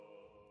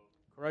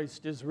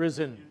Christ is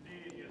risen.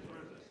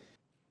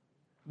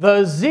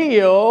 The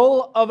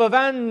zeal of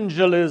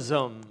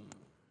evangelism.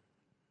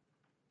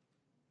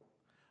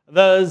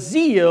 The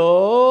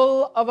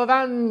zeal of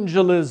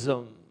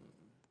evangelism.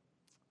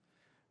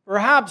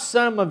 Perhaps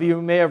some of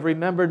you may have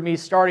remembered me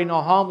starting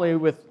a homily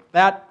with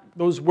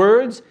those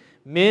words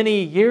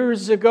many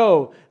years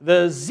ago.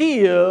 The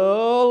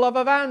zeal of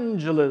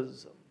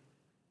evangelism.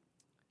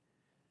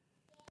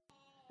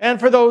 And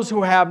for those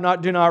who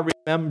do not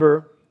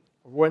remember,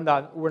 we're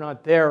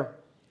not there.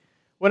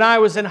 When I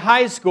was in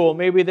high school,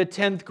 maybe the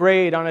 10th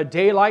grade, on a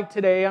day like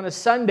today, on a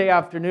Sunday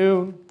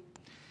afternoon,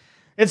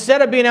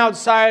 instead of being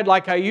outside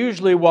like I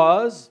usually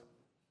was,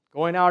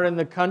 going out in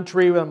the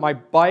country with my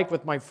bike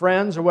with my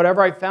friends or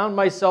whatever, I found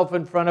myself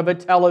in front of a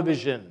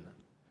television.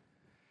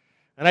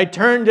 And I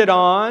turned it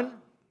on,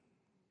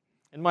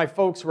 and my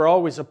folks were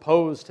always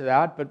opposed to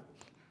that, but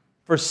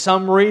for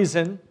some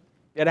reason,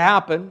 it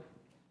happened.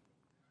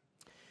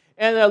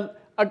 And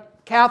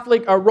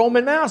a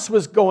Roman Mass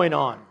was going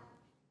on.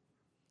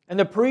 And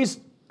the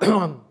priest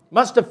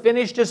must have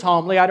finished his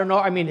homily. I don't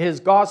know, his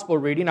gospel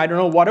reading. I don't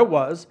know what it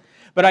was.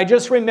 But I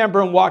just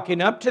remember him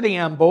walking up to the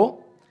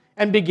ambo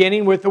and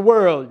beginning with the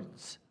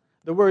words,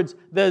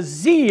 the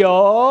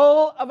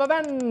zeal of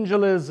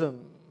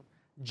evangelism.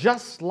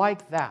 Just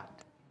like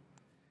that.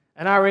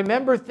 And I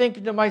remember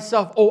thinking to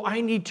myself,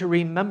 I need to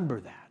remember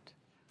that.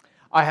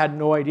 I had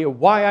no idea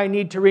why I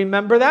need to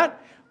remember that.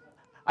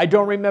 I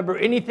don't remember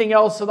anything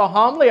else of the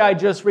homily. I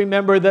just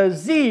remember the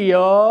zeal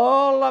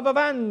of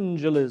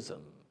evangelism.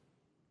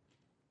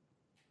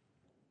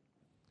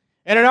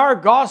 And in our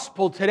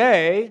gospel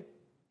today,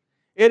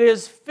 it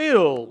is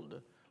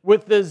filled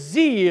with the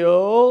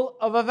zeal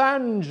of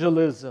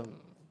evangelism.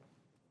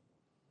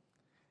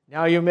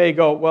 Now you may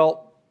go,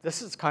 well,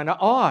 this is kind of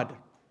odd.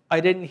 I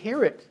didn't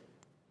hear it.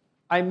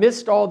 I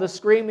missed all the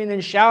screaming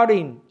and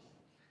shouting.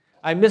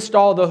 I missed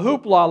all the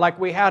hoopla like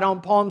we had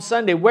on Palm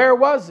Sunday. Where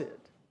was it?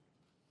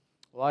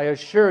 Well, I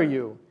assure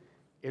you,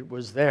 it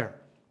was there.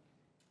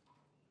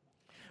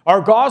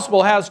 Our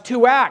gospel has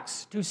two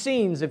acts, two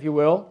scenes, if you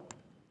will.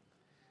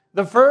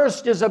 The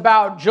first is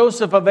about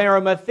Joseph of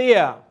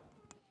Arimathea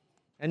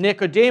and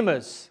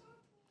Nicodemus,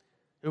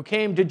 who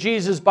came to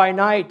Jesus by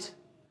night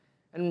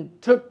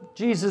and took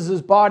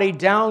Jesus' body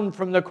down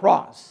from the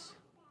cross.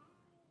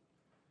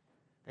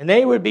 And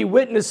they would be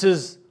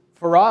witnesses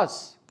for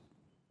us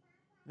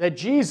that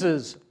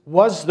Jesus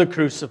was the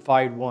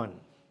crucified one,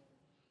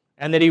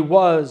 and that he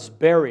was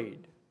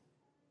buried.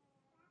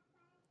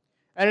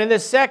 And in the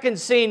second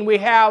scene, we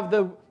have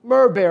the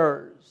myrrh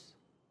bearers.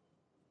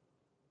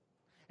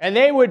 And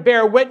they would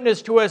bear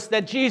witness to us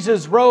that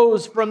Jesus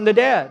rose from the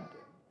dead.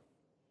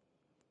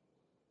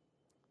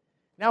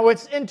 Now,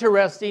 it's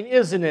interesting,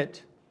 isn't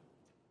it?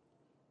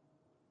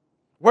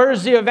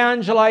 Where's the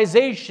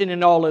evangelization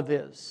in all of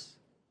this?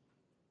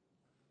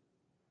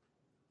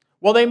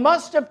 Well, they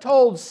must have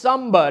told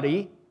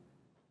somebody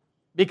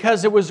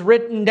because it was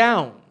written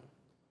down.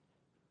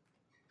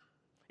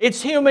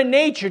 It's human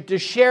nature to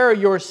share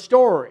your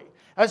story,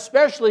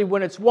 especially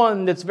when it's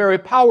one that's very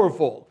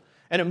powerful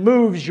and it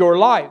moves your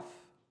life.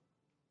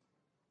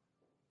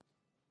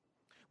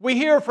 We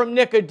hear from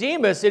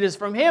Nicodemus, it is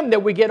from him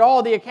that we get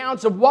all the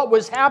accounts of what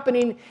was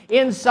happening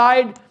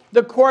inside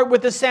the court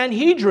with the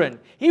Sanhedrin.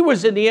 He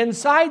was in the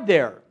inside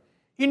there.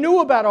 He knew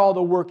about all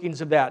the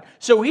workings of that.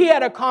 So he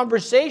had a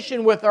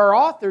conversation with our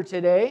author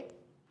today,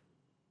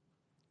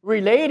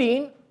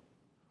 relating,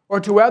 or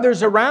to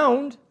others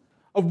around,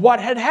 of what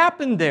had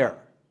happened there.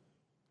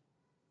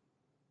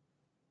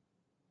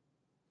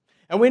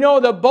 And we know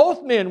that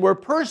both men were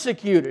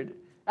persecuted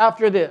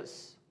after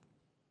this.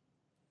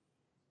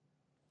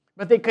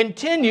 But they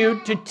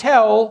continued to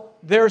tell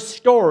their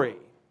story.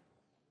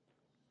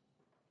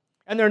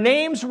 And their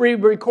names were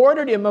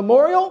recorded in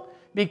memorial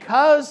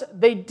because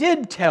they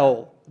did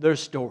tell their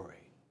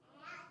story.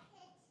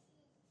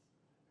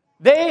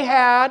 They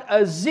had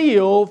a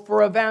zeal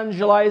for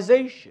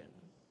evangelization.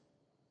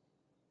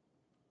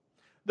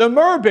 The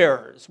myrrh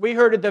bearers, we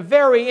heard at the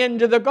very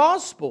end of the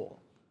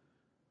gospel.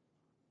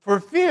 For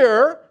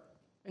fear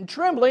and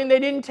trembling, they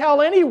didn't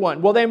tell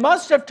anyone. Well, they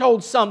must have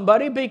told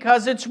somebody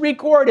because it's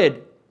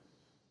recorded.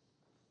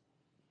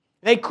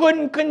 They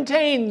couldn't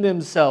contain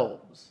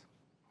themselves.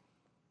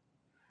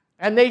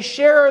 And they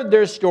shared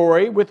their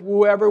story with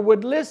whoever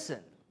would listen.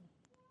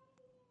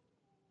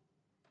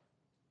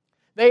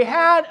 They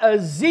had a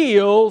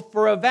zeal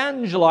for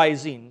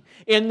evangelizing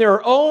in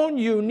their own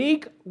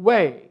unique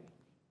way.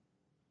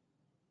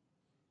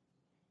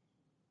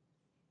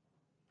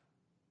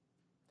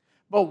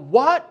 But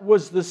what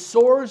was the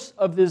source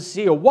of this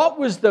zeal? What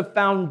was the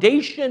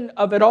foundation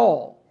of it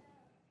all?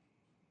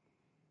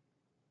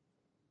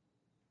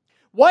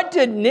 What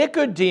did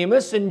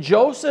Nicodemus and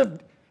Joseph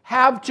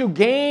have to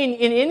gain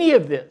in any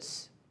of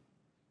this?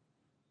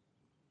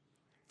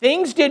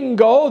 Things didn't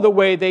go the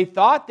way they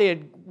thought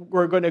they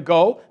were going to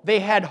go. They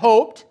had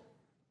hoped,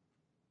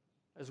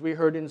 as we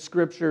heard in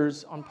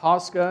scriptures on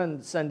Pascha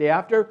and the Sunday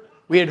after.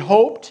 We had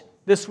hoped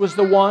this was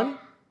the one.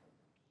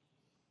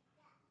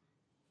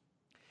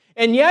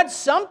 And yet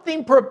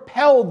something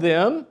propelled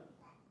them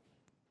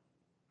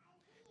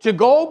to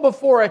go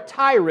before a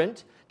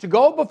tyrant, to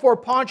go before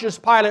Pontius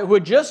Pilate, who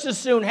would just as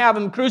soon have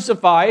him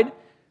crucified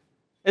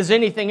as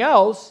anything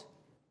else.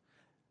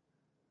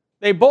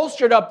 They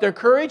bolstered up their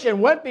courage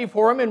and went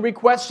before him and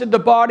requested the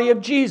body of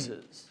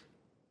Jesus,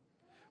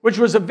 which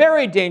was a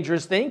very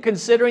dangerous thing,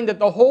 considering that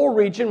the whole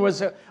region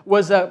was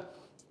a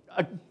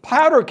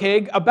powder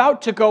keg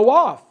about to go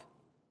off.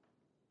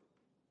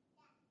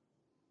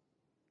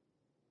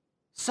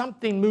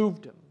 Something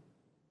moved him.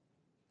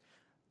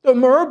 The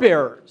myrrh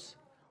bearers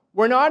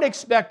were not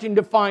expecting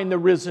to find the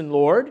risen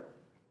Lord.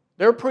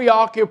 Their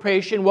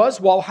preoccupation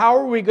was, well, how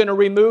are we going to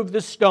remove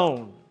the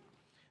stone?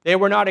 They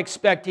were not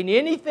expecting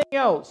anything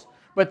else,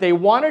 but they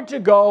wanted to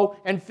go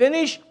and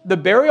finish the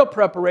burial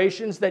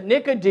preparations that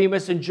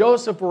Nicodemus and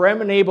Joseph were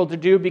unable to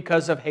do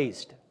because of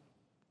haste.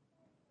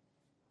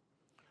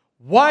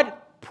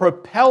 What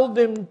propelled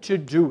them to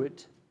do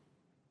it?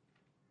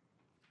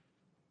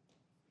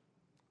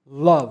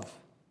 Love.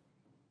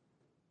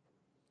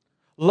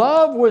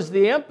 Love was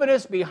the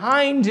impetus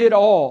behind it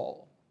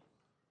all.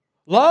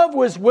 Love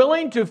was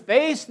willing to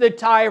face the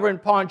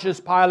tyrant Pontius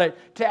Pilate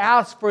to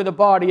ask for the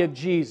body of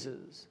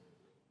Jesus.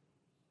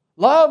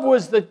 Love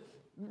was the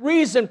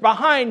reason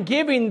behind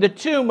giving the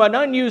tomb, an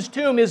unused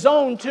tomb, his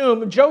own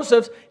tomb,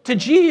 Joseph's, to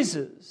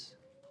Jesus.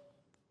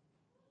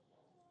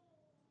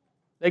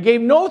 They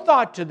gave no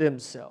thought to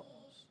themselves.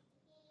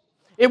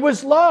 It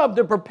was love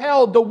that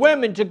propelled the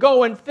women to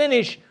go and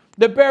finish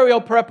the burial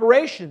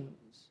preparations.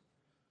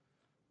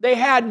 They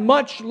had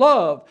much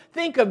love.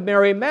 Think of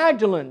Mary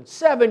Magdalene.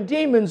 7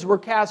 demons were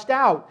cast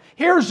out.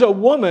 Here's a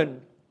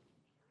woman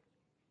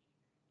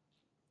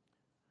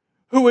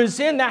who was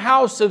in the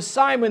house of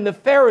Simon the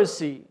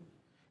Pharisee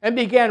and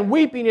began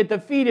weeping at the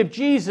feet of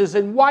Jesus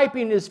and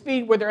wiping his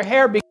feet with her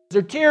hair because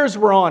her tears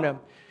were on him.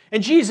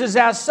 And Jesus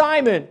asked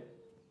Simon,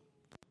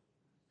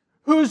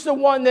 who's the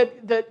one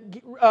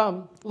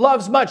that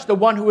loves much? The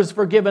one who is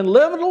forgiven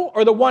little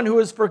or the one who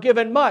is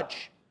forgiven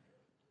much?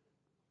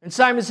 And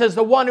Simon says,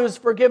 the one who is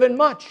forgiven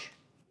much.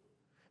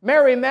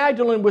 Mary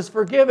Magdalene was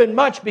forgiven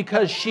much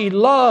because she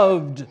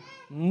loved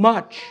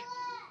much.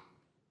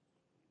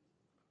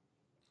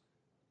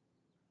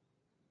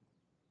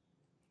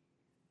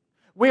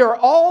 We are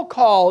all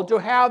called to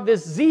have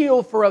this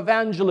zeal for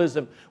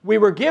evangelism. We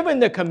were given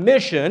the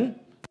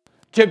commission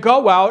to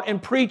go out and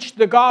preach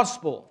the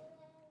gospel.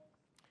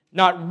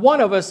 Not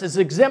one of us is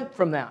exempt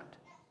from that.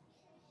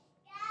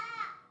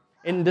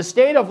 In the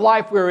state of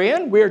life we're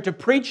in, we are to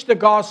preach the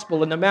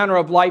gospel in the manner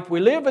of life we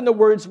live and the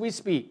words we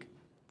speak.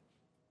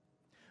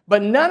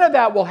 But none of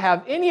that will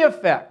have any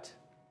effect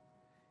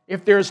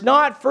if there's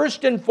not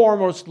first and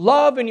foremost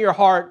love in your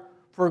heart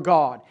for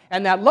God.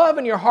 And that love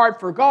in your heart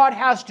for God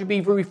has to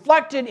be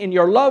reflected in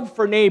your love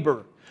for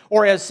neighbor.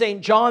 Or as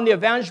St. John the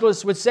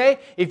Evangelist would say,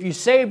 if you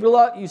say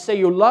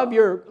you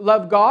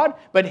love God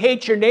but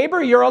hate your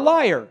neighbor, you're a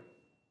liar.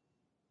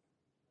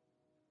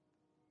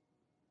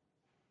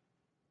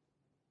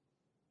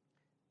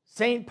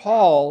 St.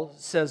 Paul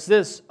says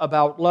this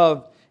about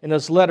love in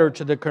his letter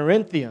to the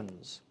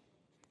Corinthians.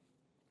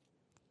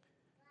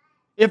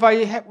 If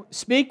I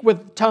speak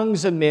with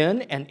tongues of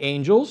men and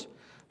angels,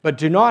 but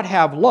do not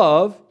have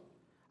love,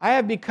 I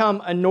have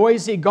become a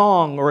noisy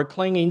gong or a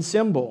clanging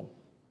cymbal.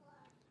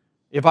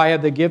 If I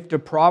have the gift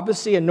of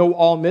prophecy and know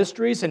all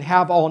mysteries and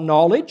have all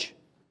knowledge,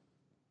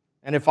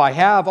 and if I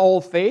have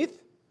all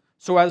faith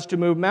so as to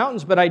move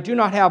mountains, but I do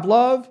not have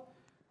love,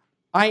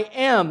 I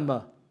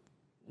am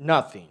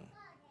nothing.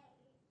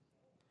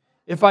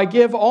 If I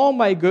give all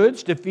my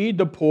goods to feed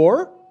the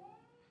poor,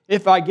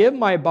 if I give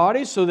my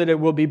body so that it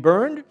will be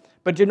burned,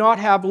 but do not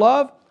have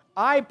love,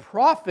 I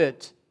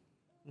profit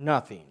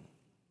nothing.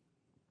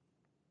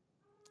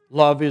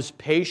 Love is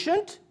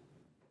patient.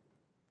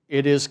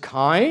 It is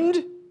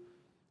kind.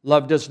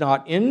 Love does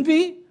not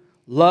envy.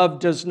 Love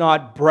does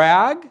not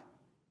brag.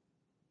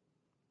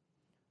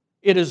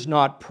 It is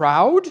not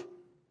proud.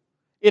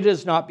 It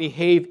does not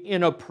behave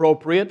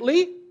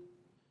inappropriately.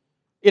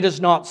 It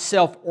is not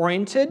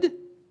self-oriented.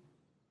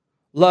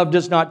 Love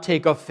does not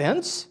take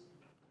offense,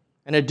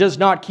 and it does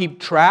not keep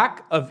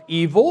track of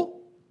evil.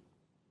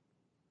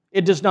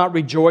 It does not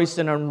rejoice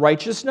in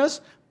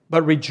unrighteousness,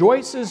 but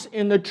rejoices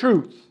in the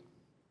truth.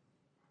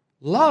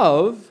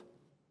 Love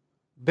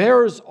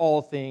bears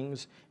all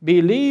things,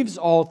 believes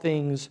all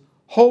things,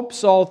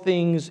 hopes all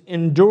things,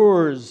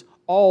 endures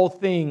all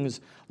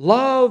things.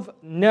 Love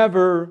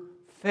never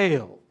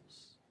fails.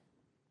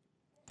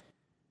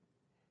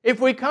 If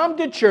we come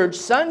to church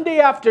Sunday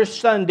after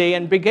Sunday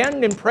and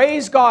begin and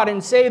praise God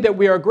and say that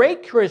we are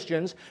great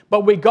Christians,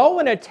 but we go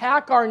and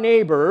attack our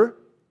neighbor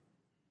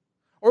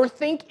or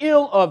think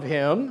ill of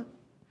him,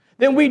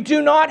 then we do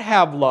not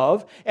have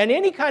love, and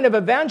any kind of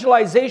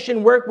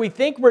evangelization work we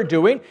think we're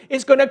doing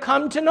is going to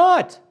come to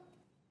naught.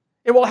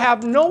 It will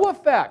have no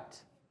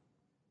effect.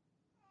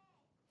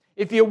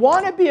 If you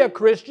want to be a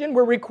Christian,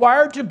 we're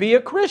required to be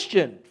a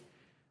Christian.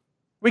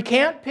 We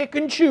can't pick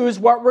and choose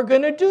what we're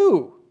going to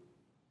do.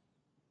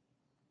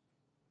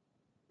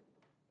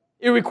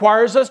 It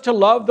requires us to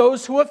love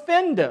those who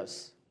offend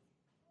us.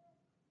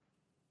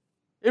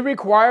 It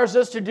requires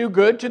us to do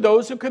good to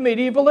those who commit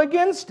evil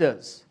against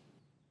us.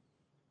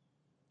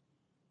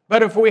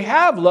 But if we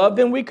have love,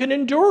 then we can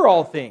endure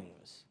all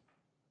things,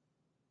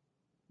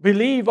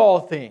 believe all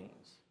things.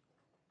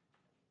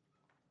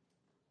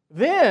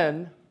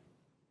 Then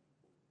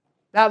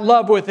that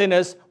love within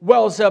us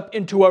wells up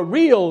into a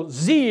real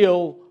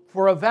zeal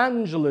for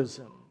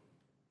evangelism.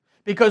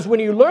 Because when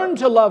you learn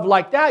to love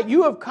like that,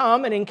 you have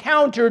come and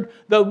encountered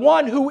the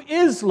one who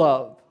is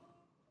love.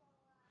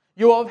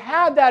 You will have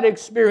had that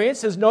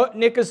experience as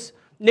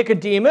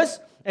Nicodemus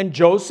and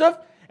Joseph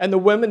and the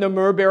women, the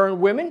myrrh-bearing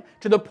women,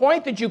 to the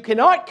point that you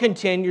cannot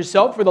contain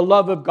yourself for the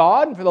love of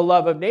God and for the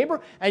love of neighbor,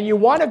 and you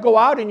want to go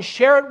out and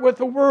share it with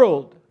the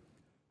world.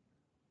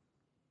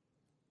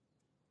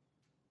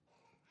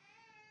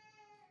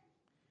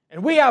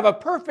 And we have a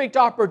perfect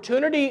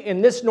opportunity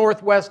in this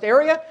Northwest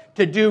area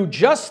to do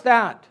just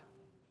that.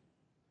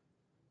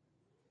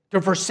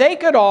 To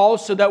forsake it all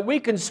so that we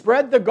can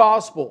spread the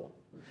gospel,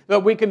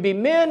 that we can be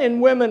men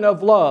and women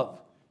of love.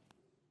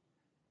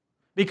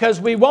 Because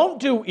we won't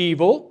do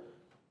evil.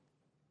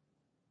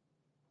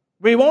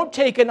 We won't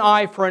take an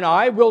eye for an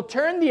eye. We'll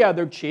turn the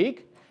other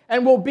cheek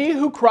and we'll be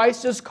who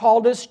Christ has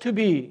called us to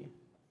be.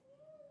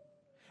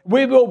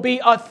 We will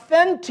be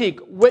authentic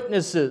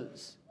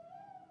witnesses.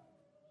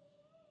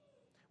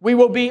 We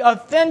will be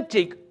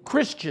authentic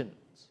Christians.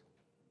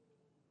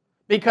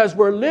 Because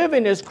we're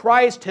living as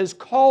Christ has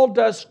called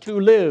us to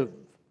live.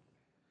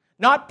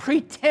 Not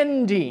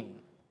pretending.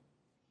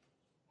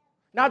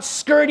 Not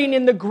skirting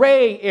in the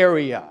gray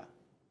area.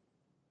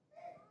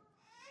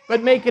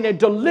 But making a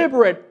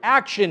deliberate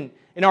action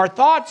in our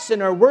thoughts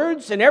and our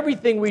words and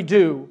everything we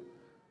do,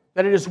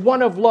 that it is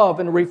one of love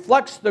and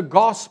reflects the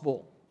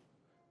gospel.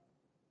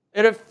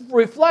 It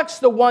reflects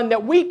the one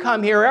that we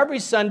come here every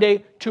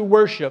Sunday to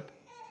worship.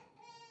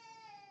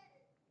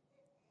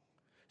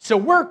 So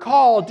we're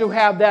called to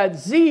have that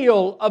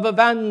zeal of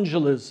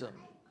evangelism.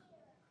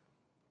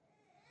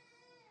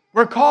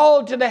 We're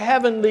called to the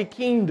heavenly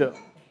kingdom.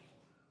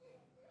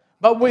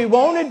 But we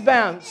won't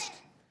advance,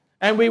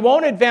 and we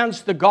won't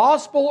advance the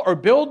gospel or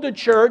build the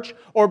church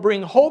or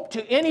bring hope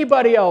to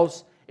anybody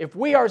else if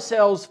we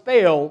ourselves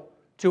fail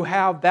to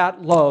have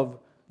that love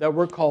that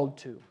we're called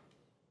to.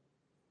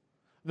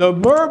 The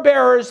myrrh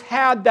bearers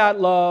had that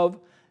love.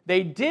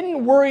 They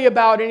didn't worry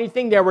about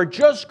anything. They were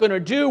just going to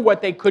do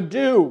what they could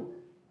do.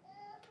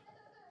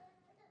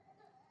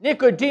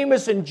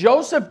 Nicodemus and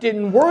Joseph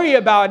didn't worry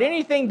about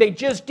anything. They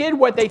just did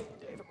what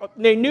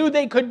they knew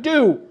they could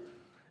do.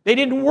 They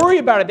didn't worry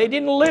about it. They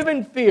didn't live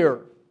in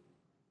fear.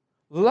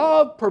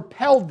 Love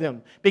propelled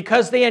them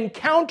because they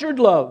encountered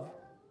love.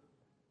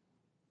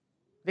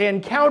 They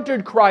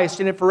encountered Christ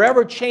and it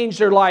forever changed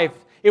their life.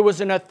 It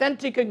was an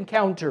authentic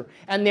encounter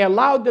and they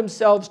allowed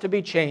themselves to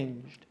be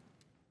changed.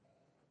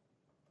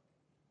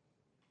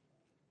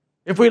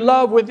 If we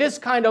love with this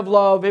kind of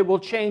love, it will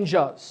change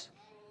us.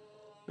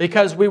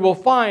 Because we will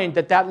find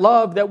that that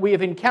love that we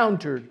have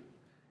encountered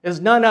is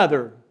none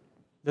other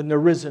than the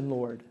risen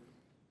Lord.